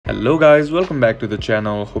Hello guys, welcome back to the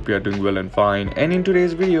channel. Hope you are doing well and fine. And in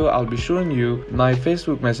today's video, I'll be showing you my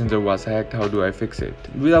Facebook Messenger was hacked. How do I fix it?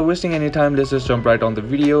 Without wasting any time, let's just jump right on the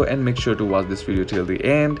video and make sure to watch this video till the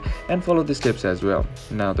end and follow the steps as well.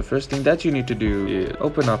 Now, the first thing that you need to do is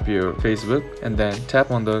open up your Facebook and then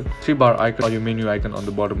tap on the 3-bar icon or your menu icon on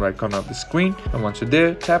the bottom right corner of the screen. And once you're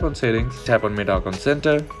there, tap on settings, tap on Meta Account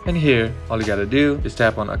Center, and here all you gotta do is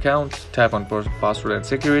tap on accounts, tap on password and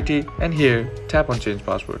security, and here tap on change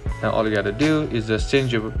password. Now all you gotta do is just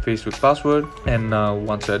change your Facebook password, and now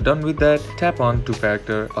once you're done with that, tap on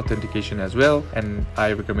two-factor authentication as well, and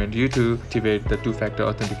I recommend you to activate the two-factor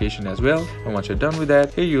authentication as well. And once you're done with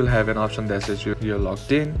that, here you'll have an option that says you're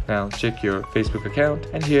logged in. Now check your Facebook account,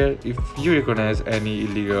 and here if you recognize any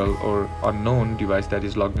illegal or unknown device that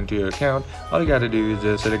is logged into your account, all you gotta do is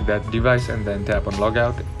just select that device and then tap on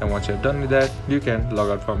logout. And once you're done with that, you can log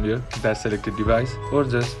out from that selected device, or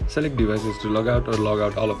just select devices to log out or log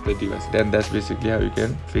out all of the devices. Then that's basically how you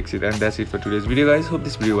can fix it. And that's it for today's video guys. Hope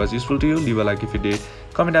this video was useful to you. Leave a like if you did,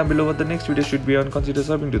 comment down below what the next video should be on, consider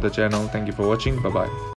subbing to the channel. Thank you for watching. Bye bye.